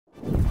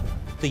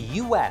The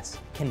US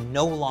can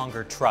no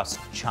longer trust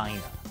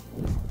China.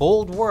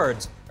 Bold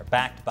words are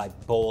backed by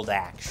bold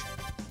action.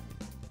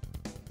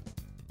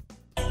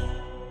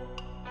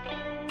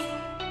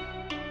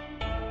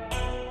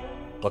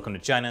 Welcome to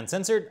China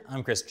Uncensored.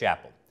 I'm Chris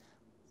Chappell.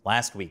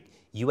 Last week,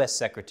 US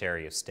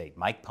Secretary of State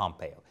Mike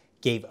Pompeo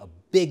gave a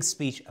big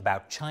speech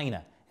about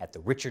China at the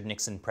Richard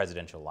Nixon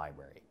Presidential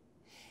Library.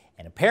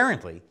 And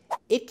apparently,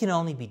 it can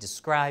only be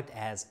described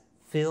as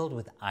filled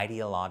with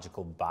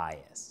ideological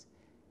bias.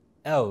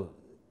 Oh,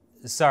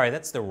 sorry,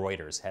 that's the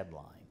Reuters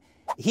headline.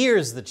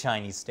 Here's the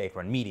Chinese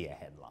state-run media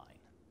headline.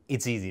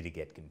 It's easy to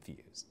get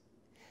confused.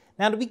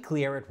 Now, to be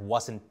clear, it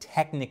wasn't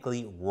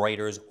technically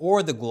Reuters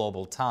or the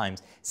Global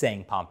Times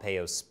saying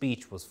Pompeo's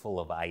speech was full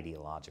of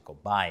ideological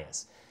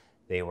bias.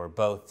 They were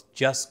both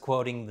just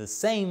quoting the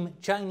same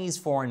Chinese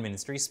Foreign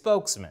Ministry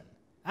spokesman.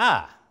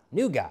 Ah,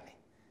 new guy.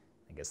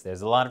 I guess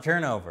there's a lot of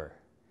turnover.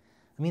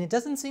 I mean, it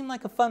doesn't seem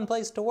like a fun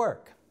place to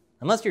work.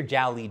 Unless you're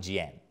Zhao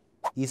Lijian.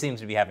 He seems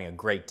to be having a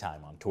great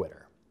time on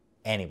Twitter.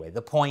 Anyway,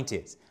 the point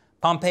is,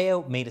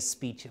 Pompeo made a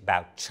speech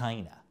about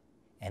China,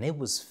 and it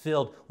was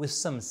filled with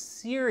some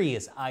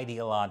serious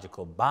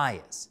ideological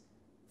bias.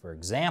 For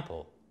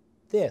example,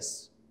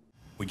 this.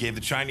 We gave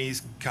the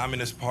Chinese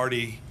Communist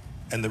Party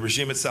and the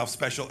regime itself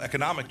special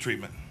economic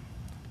treatment,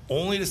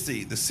 only to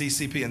see the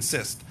CCP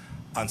insist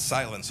on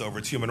silence over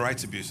its human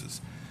rights abuses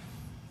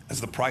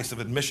as the price of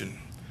admission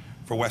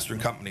for Western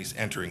companies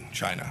entering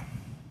China.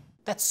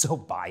 That's so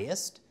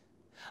biased.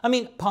 I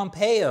mean,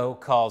 Pompeo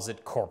calls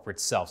it corporate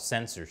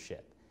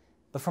self-censorship.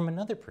 But from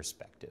another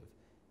perspective,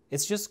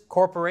 it's just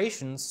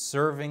corporations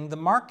serving the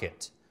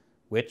market,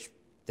 which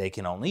they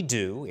can only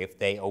do if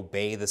they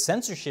obey the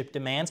censorship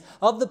demands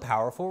of the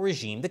powerful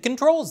regime that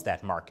controls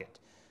that market.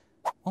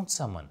 Won't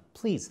someone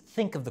please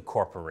think of the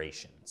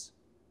corporations?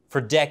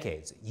 For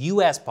decades,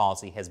 U.S.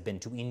 policy has been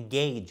to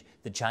engage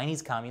the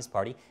Chinese Communist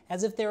Party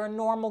as if they're a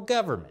normal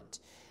government,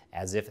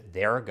 as if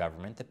they're a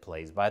government that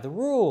plays by the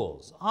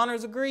rules,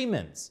 honors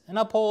agreements, and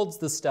upholds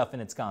the stuff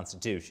in its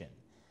constitution.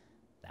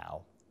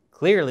 Now,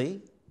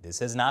 clearly, this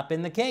has not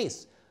been the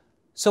case.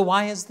 So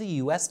why has the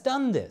U.S.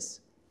 done this?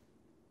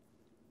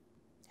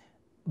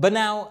 But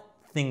now,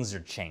 things are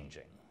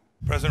changing.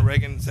 President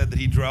Reagan said that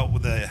he dealt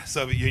with the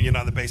Soviet Union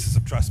on the basis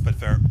of trust but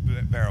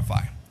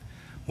verify.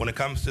 When it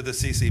comes to the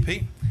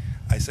CCP,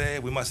 I say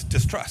we must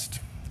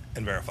distrust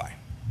and verify.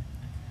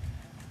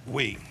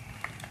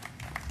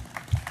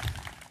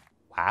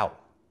 Wow.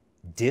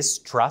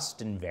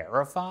 Distrust and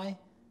verify?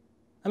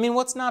 I mean,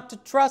 what's not to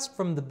trust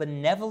from the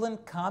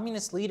benevolent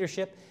communist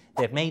leadership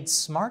that made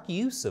smart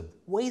use of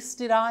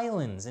wasted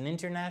islands in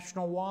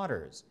international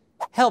waters,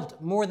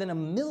 helped more than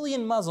 1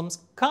 million Muslims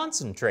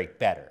concentrate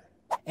better,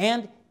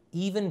 and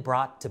even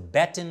brought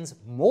Tibetans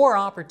more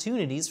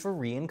opportunities for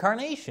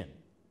reincarnation?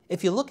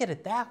 If you look at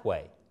it that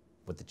way,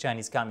 what the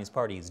Chinese Communist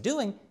Party is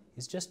doing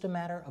is just a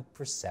matter of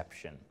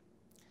perception.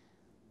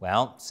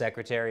 Well,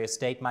 Secretary of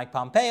State Mike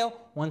Pompeo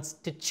wants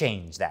to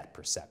change that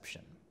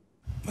perception.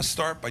 Let's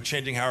start by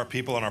changing how our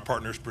people and our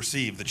partners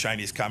perceive the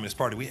Chinese Communist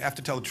Party. We have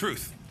to tell the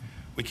truth.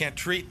 We can't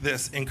treat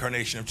this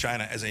incarnation of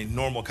China as a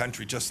normal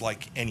country just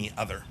like any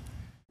other.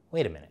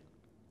 Wait a minute.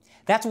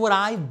 That's what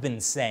I've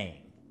been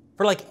saying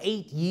for like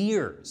 8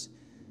 years.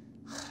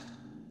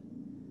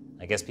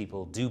 I guess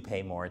people do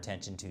pay more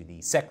attention to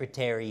the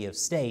Secretary of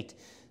State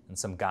than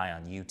some guy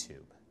on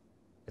YouTube.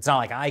 It's not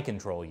like I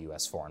control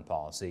U.S. foreign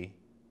policy.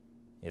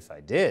 If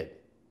I did,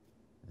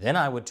 then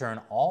I would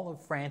turn all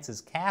of France's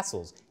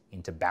castles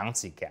into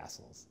bouncy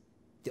castles.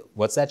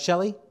 What's that,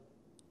 Shelley?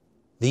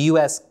 The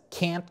U.S.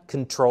 can't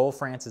control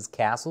France's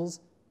castles?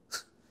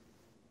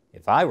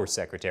 If I were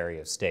Secretary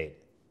of State,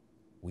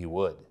 we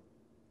would.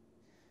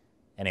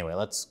 Anyway,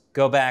 let's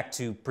go back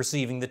to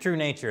perceiving the true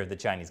nature of the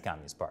Chinese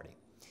Communist Party.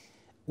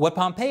 What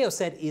Pompeo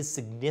said is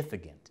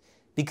significant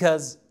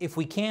because if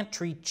we can't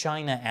treat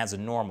China as a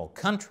normal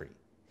country,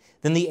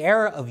 then the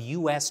era of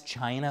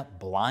U.S.-China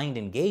blind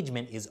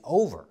engagement is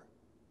over.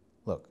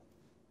 Look,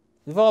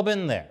 we've all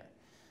been there.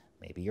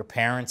 Maybe your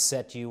parents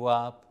set you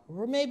up,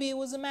 or maybe it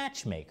was a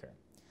matchmaker.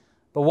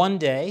 But one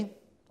day,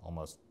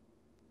 almost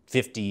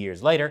 50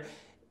 years later,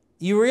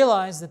 you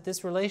realize that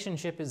this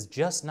relationship is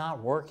just not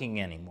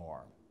working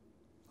anymore.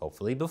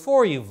 Hopefully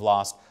before you've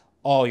lost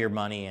all your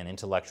money and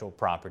intellectual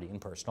property and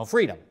personal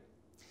freedom.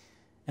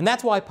 And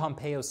that's why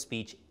Pompeo's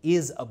speech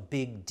is a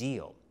big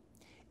deal.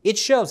 It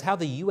shows how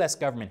the U.S.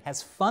 government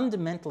has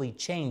fundamentally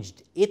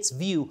changed its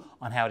view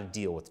on how to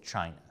deal with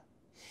China.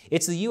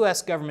 It's the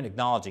U.S. government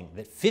acknowledging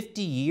that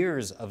 50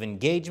 years of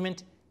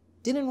engagement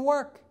didn't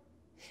work,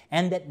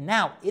 and that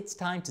now it's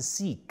time to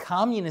see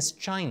communist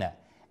China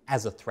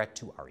as a threat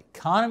to our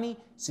economy,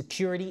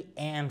 security,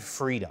 and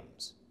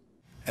freedoms.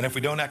 And if we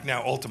don't act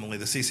now, ultimately,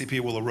 the CCP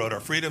will erode our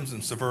freedoms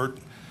and subvert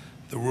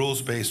the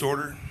rules-based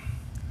order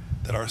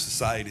that our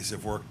societies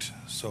have worked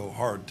so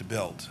hard to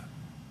build.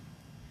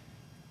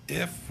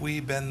 If we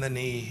bend the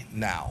knee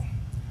now,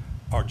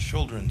 our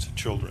children's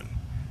children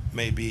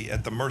may be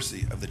at the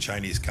mercy of the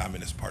Chinese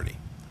Communist Party,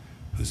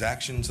 whose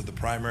actions are the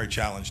primary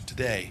challenge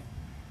today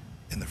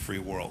in the free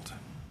world.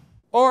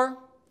 Or,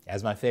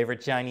 As my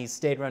favorite Chinese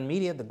state-run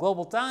media, the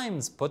Global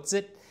Times, puts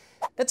it,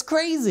 that's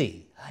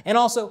crazy. And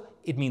also,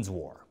 it means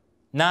war.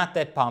 Not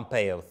that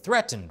Pompeo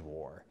threatened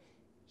war.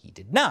 He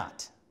did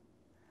not.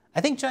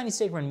 I think Chinese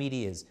state-run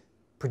media is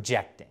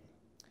projecting.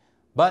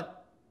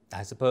 But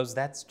I suppose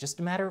that's just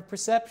a matter of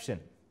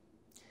perception.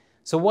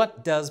 So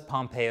what does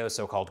Pompeo's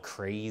so-called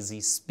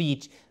crazy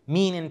speech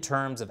mean in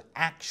terms of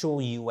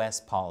actual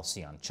U.S.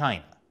 policy on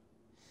China?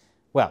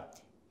 Well,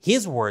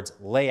 his words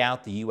lay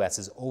out the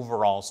U.S.'s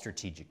overall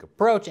strategic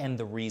approach and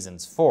the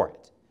reasons for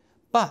it.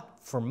 But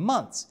for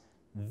months,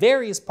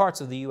 various parts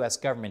of the U.S.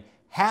 government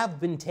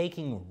have been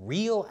taking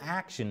real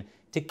action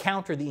to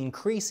counter the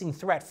increasing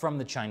threat from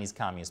the Chinese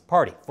Communist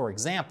Party. For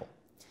example,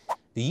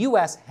 the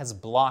U.S. has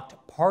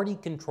blocked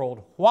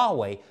party-controlled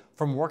Huawei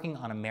from working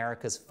on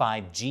America's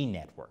 5G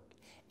network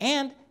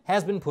and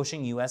has been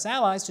pushing U.S.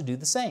 allies to do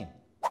the same.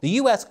 The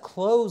U.S.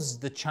 closed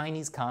the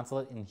Chinese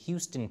consulate in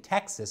Houston,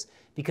 Texas,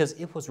 because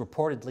it was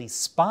reportedly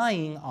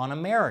spying on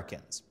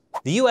Americans.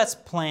 The U.S.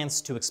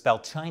 plans to expel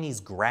Chinese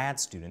grad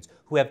students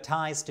who have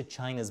ties to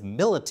China's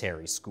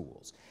military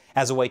schools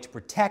as a way to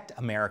protect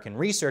American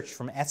research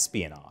from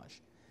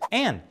espionage.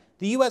 And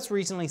the U.S.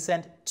 recently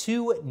sent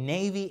 2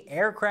 Navy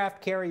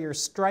aircraft carrier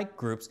strike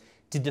groups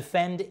to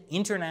defend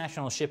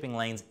international shipping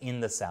lanes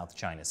in the South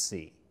China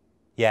Sea.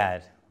 Yeah,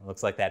 it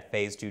looks like that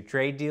Phase 2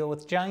 trade deal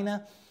with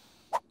China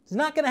is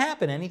not going to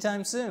happen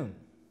anytime soon.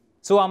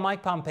 So while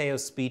Mike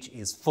Pompeo's speech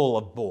is full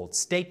of bold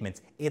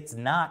statements, it's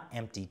not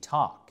empty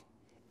talk.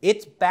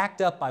 It's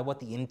backed up by what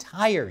the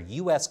entire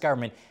U.S.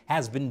 government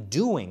has been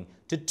doing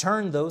to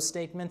turn those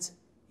statements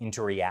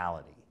into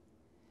reality.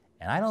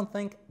 And I don't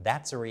think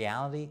that's a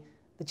reality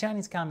the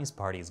Chinese Communist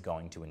Party is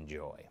going to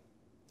enjoy.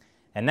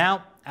 And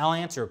now I'll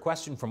answer a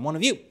question from one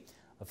of you,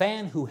 a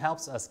fan who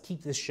helps us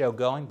keep this show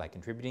going by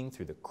contributing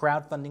through the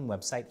crowdfunding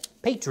website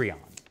Patreon.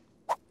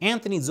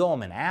 Anthony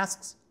Zolman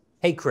asks,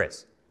 "Hey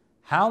Chris,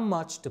 how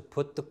much to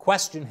put the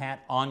question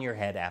hat on your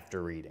head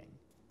after reading?"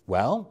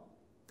 Well,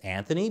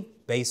 Anthony,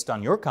 based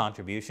on your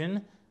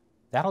contribution,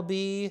 that'll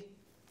be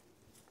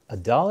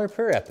 $1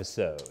 per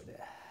episode.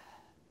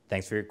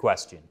 Thanks for your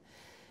question.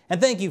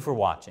 And thank you for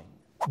watching.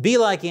 Be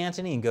like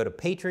Anthony and go to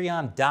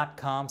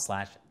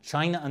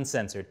patreon.com/China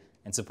Uncensored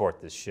and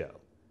support this show.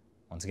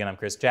 Once again, I'm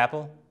Chris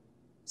Chappell.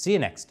 See you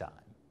next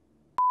time.